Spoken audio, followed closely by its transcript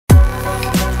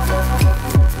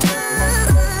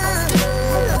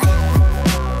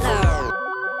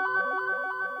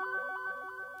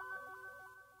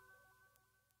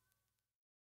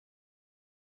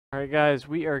Alright guys,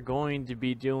 we are going to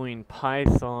be doing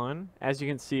Python. As you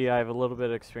can see, I have a little bit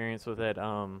of experience with it.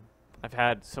 I've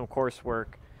had some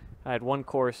coursework. I had one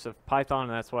course of Python,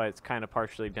 and that's why it's kind of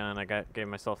partially done. Gave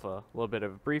myself a little bit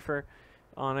of a briefer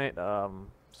on it.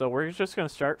 So we're just going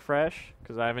to start fresh,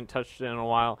 because I haven't touched it in a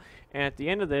while. And at the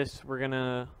end of this, we're going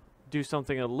to do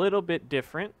something a little bit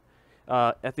different.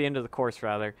 At the end of the course,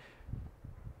 rather.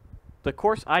 The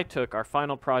course I took, our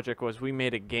final project was we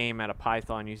made a game out of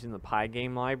Python using the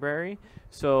Pygame library.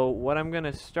 So what I'm going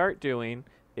to start doing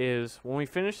is when we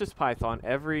finish this Python,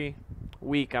 every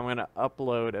week I'm going to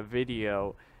upload a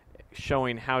video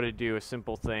showing how to do a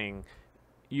simple thing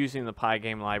using the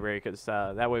Pygame library, because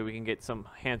that way we can get some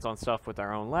hands-on stuff with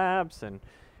our own labs, and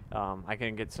I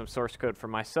can get some source code for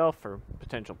myself for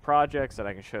potential projects that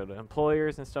I can show to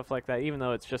employers and stuff like that. Even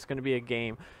though it's just going to be a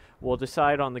game, we'll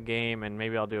decide on the game, and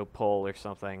maybe I'll do a poll or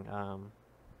something.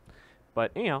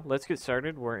 But, let's get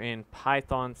started. We're in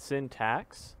Python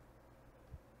syntax.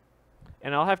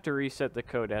 And I'll have to reset the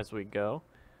code as we go.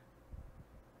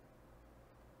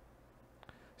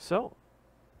 So,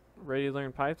 ready to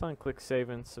learn Python? Click Save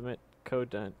and Submit. Code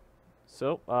done.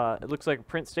 So, it looks like a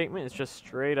print statement. It's just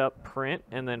straight up print,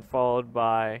 and then followed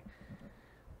by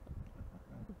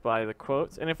the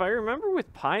quotes. And if I remember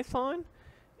with Python,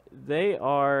 they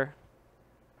are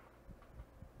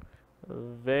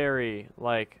very,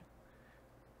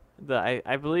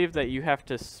 I believe that you have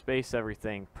to space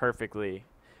everything perfectly.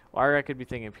 Or I could be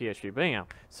thinking PHP, but anyhow.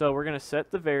 So we're going to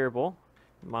set the variable,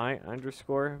 my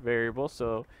underscore variable,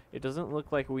 so it doesn't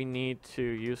look like we need to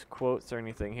use quotes or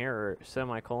anything here, or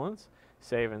semicolons.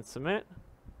 Save and submit.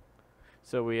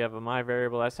 So we have a my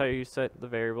variable. That's how you set the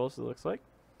variables, it looks like.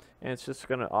 And it's just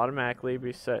going to automatically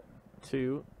be set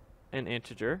to an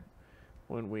integer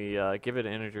when we give it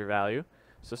an integer value.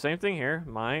 So same thing here,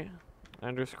 my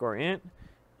underscore int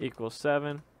equals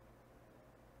 7,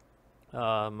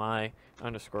 my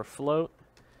underscore float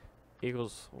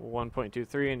equals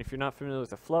 1.23, and if you're not familiar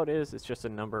with what a float is, it's just a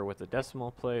number with a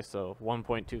decimal place, so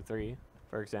 1.23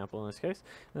 for example in this case.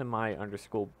 And then my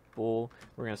underscore bool,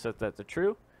 we're going to set that to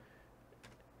true,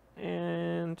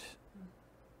 and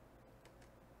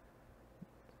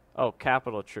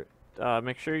capital true.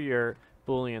 Make sure your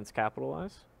boolean's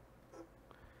capitalized.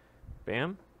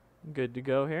 Bam, good to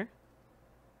go here.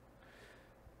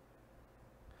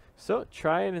 So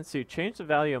try it and see. Change the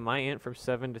value of my int from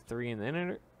 7 to 3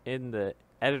 in the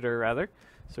editor rather.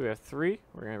 So we have 3.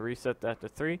 We're going to reset that to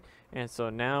 3, and so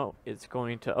now it's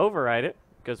going to override it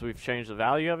because we've changed the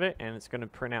value of it, and it's going to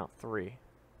print out 3.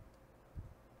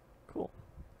 Cool.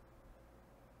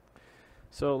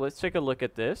 So let's take a look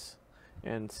at this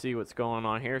and see what's going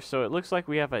on here. So it looks like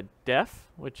we have a def,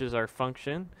 which is our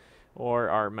function or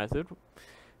our method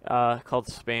called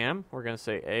spam. We're going to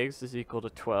say eggs is equal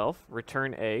to 12,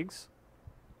 return eggs.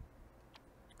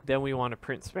 Then we want to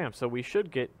print spam, so we should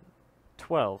get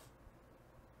 12.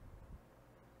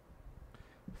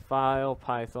 File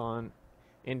Python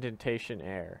indentation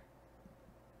error.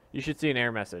 You should see an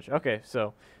error message. Okay,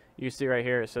 so you see right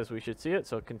here it says we should see it,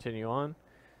 so continue on.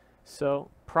 So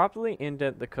properly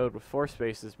indent the code with 4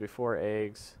 spaces before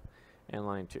eggs and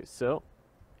line 2. So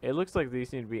it looks like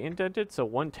these need to be indented, so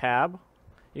 1 tab,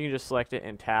 you can just select it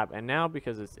and tab, and now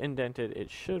because it's indented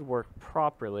it should work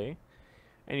properly.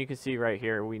 And you can see right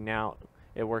here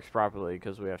it works properly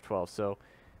because we have 12. So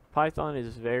Python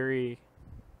is very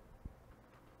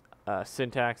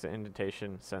syntax and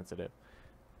indentation sensitive.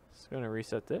 So I'm going to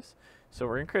reset this. So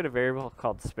we're going to create a variable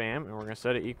called spam, and we're going to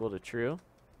set it equal to true.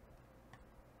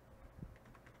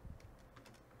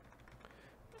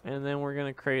 And then we're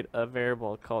going to create a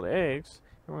variable called eggs,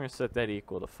 and we're going to set that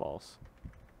equal to false.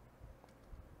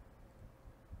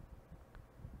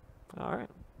 Alright.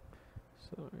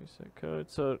 So reset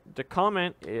code. So the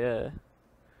comment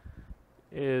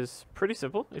is pretty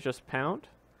simple. It's just pound.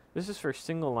 This is for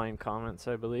single line comments,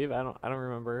 I believe. I don't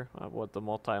remember what the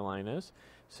multi-line is.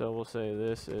 So we'll say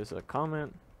this is a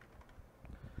comment,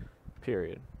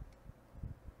 period.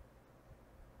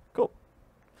 Cool.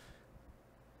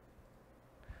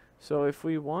 So if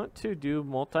we want to do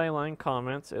multi-line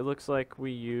comments, it looks like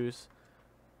we use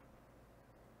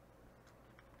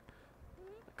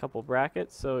a couple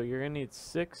brackets. So you're going to need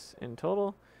 6 in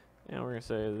total. And we're going to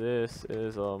say this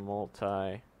is a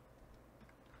multi-line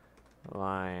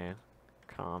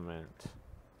comment.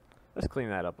 Let's clean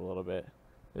that up a little bit.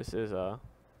 This is a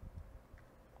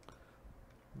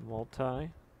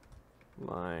multi-line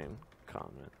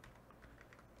comment.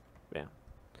 Bam.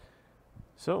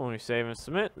 So when we save and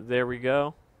submit, there we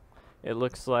go. It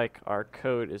looks like our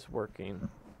code is working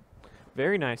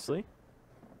very nicely.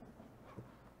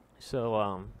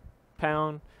 So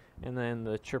pound, and then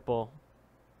the triple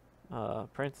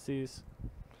parentheses.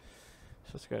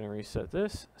 So let's go ahead and reset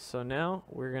this. So now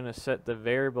we're going to set the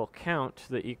variable count to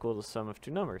the equal to sum of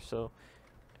two numbers. So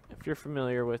if you're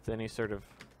familiar with any sort of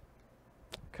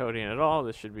coding at all,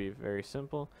 this should be very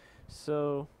simple.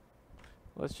 So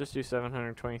let's just do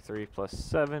 723 plus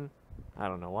 7. I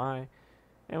don't know why.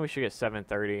 And we should get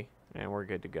 730, and we're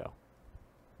good to go.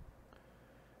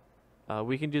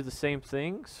 We can do the same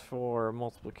things for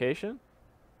multiplication.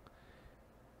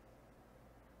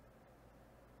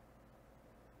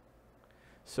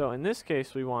 So in this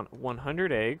case, we want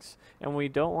 100 eggs, and we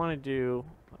don't want to do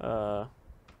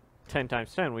 10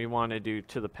 times 10. We want to do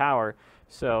to the power.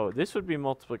 So this would be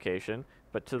multiplication,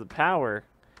 but to the power,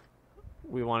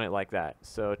 we want it like that.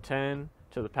 So 10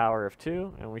 to the power of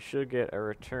 2, and we should get a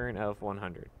return of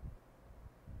 100.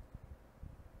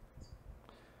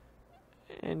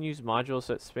 And use modulo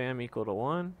set spam equal to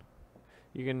 1.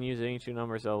 You can use any two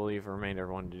numbers. I'll leave a remainder of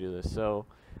 1 to do this. So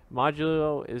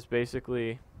modulo is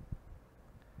basically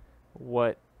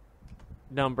what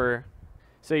number,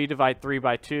 say you divide 3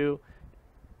 by 2,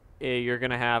 you're going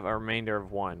to have a remainder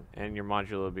of 1, and your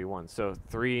modulo will be 1. So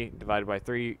 3 divided by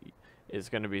 3 is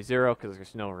going to be 0 because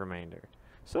there's no remainder.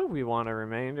 So we want a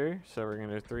remainder, so we're going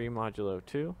to do 3 modulo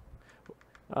 2.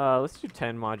 Let's do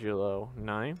 10 modulo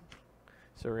 9.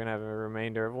 So we're going to have a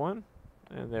remainder of 1,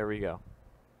 and there we go.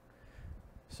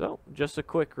 So just a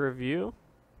quick review.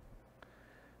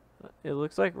 It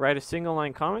looks like write a single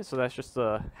line comment, so that's just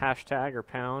a hashtag or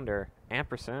pound or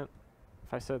ampersand,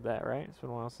 if I said that right. It's been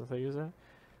a while since I used that.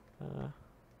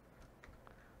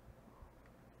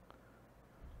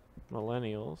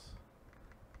 Millennials,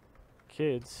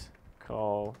 kids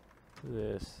call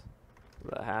this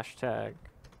the hashtag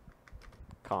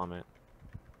comment.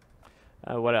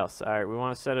 What else? Alright, we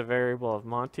want to set a variable of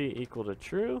Monty equal to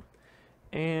true,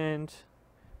 and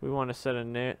we want to set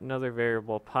another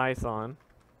variable Python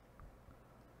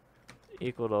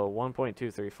equal to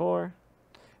 1.234,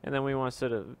 and then we want to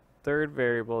set a third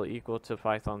variable equal to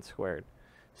Python squared.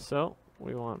 So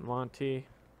we want Monty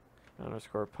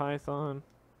underscore Python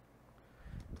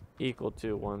equal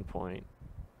to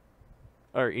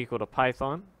equal to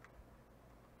Python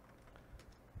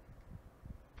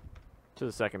to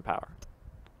the second power,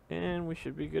 and we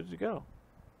should be good to go.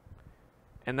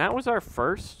 And that was our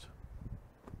first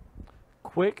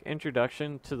quick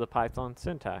introduction to the Python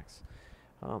syntax.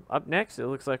 Up next, it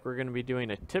looks like we're going to be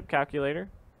doing a tip calculator.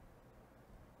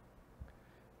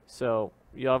 So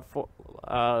you'll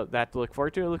have that to look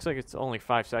forward to. It looks like it's only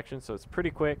 5 sections, so it's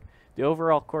pretty quick. The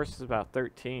overall course is about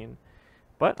 13.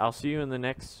 But I'll see you in the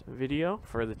next video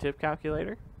for the tip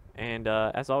calculator. And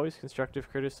as always, constructive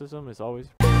criticism is always